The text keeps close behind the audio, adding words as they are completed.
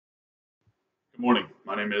Morning.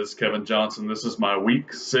 My name is Kevin Johnson. This is my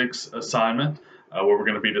week 6 assignment where we're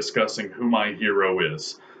going to be discussing who my hero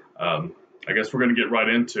is. I guess we're going to get right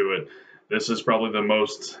into it. This is probably the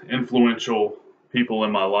most influential people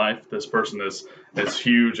in my life. This person is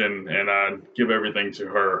huge, and I give everything to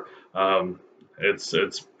her.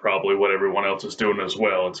 It's probably what everyone else is doing as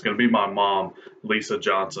well. It's going to be my mom, Lisa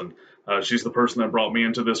Johnson. She's the person that brought me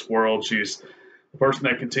into this world. She's the person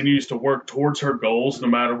that continues to work towards her goals no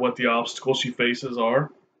matter what the obstacles she faces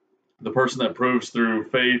are. The person that proves through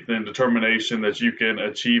faith and determination that you can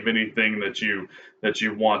achieve anything that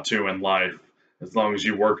you want to in life as long as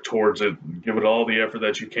you work towards it, give it all the effort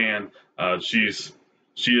that you can. She is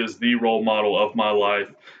the role model of my life,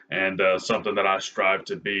 and something that I strive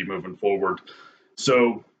to be moving forward.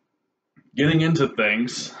 So, getting into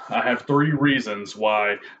things, I have 3 reasons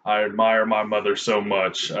why I admire my mother so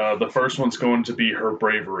much. The first one's going to be her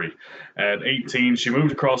bravery. At 18, she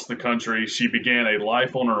moved across the country. She began a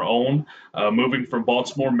life on her own, moving from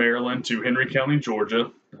Baltimore, Maryland to Henry County,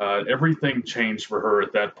 Georgia. Everything changed for her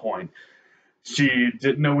at that point. She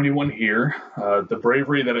didn't know anyone here. The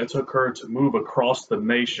bravery that it took her to move across the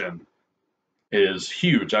nation is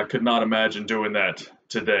huge. I could not imagine doing that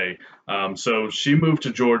today. So she moved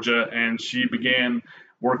to Georgia and she began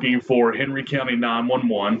working for Henry County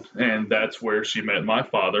 911, and that's where she met my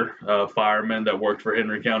father, a fireman that worked for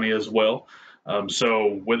Henry County as well.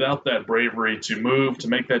 So without that bravery to move, to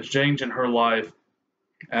make that change in her life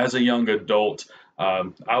as a young adult,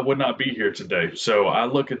 I would not be here today. So I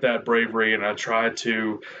look at that bravery and I try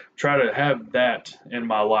to have that in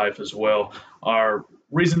my life as well. Our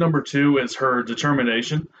reason number 2 is her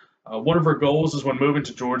determination. One of her goals is when moving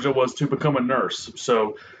to Georgia was to become a nurse.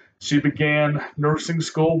 So she began nursing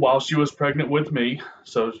school while she was pregnant with me.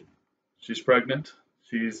 So she's pregnant.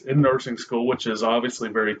 She's in nursing school, which is obviously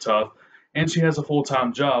very tough. And she has a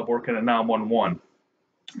full-time job working at 911.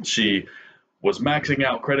 She was maxing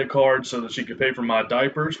out credit cards so that she could pay for my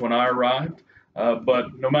diapers when I arrived.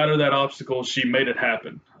 But no matter that obstacle, she made it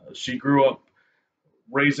happen. She grew up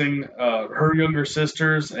raising her younger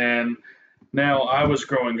sisters, and now I was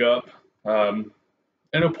growing up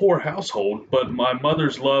in a poor household, but my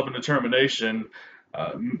mother's love and determination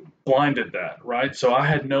blinded that, right? So I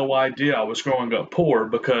had no idea I was growing up poor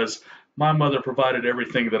because my mother provided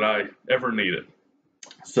everything that I ever needed.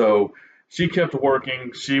 So she kept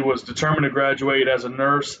working. She was determined to graduate as a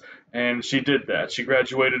nurse, and she did that. She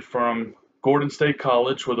graduated from Gordon State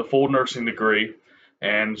College with a full nursing degree,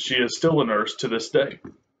 and she is still a nurse to this day.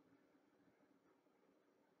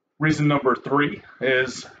 Reason number 3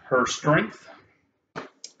 is her strength.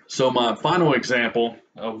 So my final example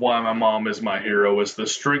of why my mom is my hero is the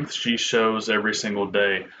strength she shows every single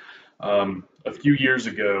day. A few years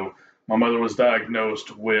ago, my mother was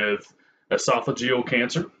diagnosed with esophageal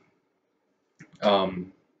cancer.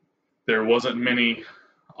 There wasn't many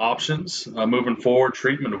options moving forward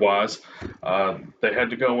treatment-wise. They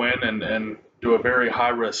had to go in and do a very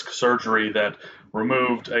high-risk surgery that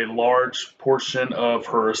removed a large portion of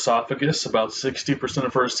her esophagus, about 60%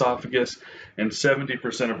 of her esophagus and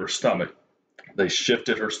 70% of her stomach. They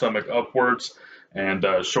shifted her stomach upwards and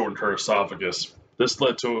shortened her esophagus. This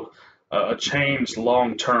led to a change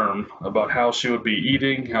long-term about how she would be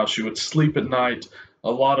eating, how she would sleep at night.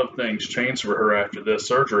 A lot of things changed for her after this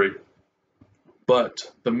surgery.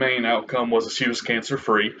 But the main outcome was that she was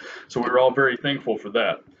cancer-free, so we were all very thankful for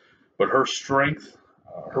that. But her strength,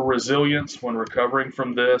 her resilience when recovering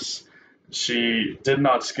from this, she did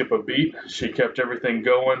not skip a beat. She kept everything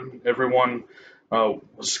going. Everyone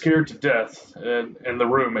was scared to death in the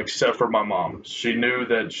room except for my mom. She knew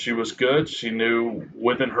that she was good. She knew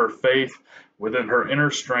within her faith, within her inner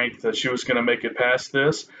strength, that she was going to make it past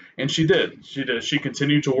this, and she did. She did. She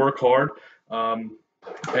continued to work hard.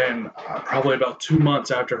 And probably about 2 months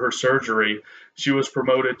after her surgery, she was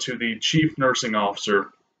promoted to the chief nursing officer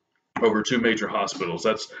over 2 major hospitals.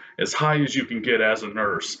 That's as high as you can get as a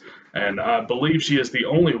nurse. And I believe she is the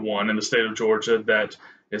only one in the state of Georgia that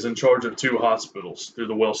is in charge of 2 hospitals through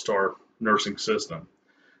the WellStar nursing system.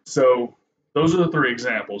 So those are the 3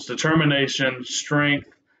 examples: determination, strength,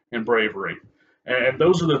 and bravery. And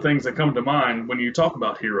those are the things that come to mind when you talk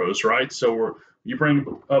about heroes, right? So you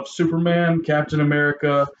bring up Superman, Captain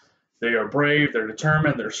America. They are brave, they're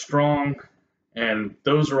determined, they're strong, and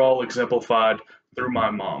those are all exemplified through my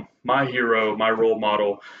mom, my hero, my role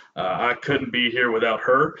model. I couldn't be here without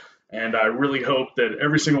her, and I really hope that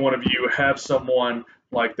every single one of you have someone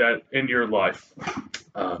like that in your life.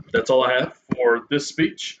 That's all I have for this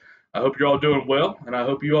speech. I hope you're all doing well, and I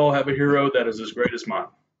hope you all have a hero that is as great as mine.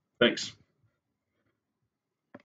 Thanks.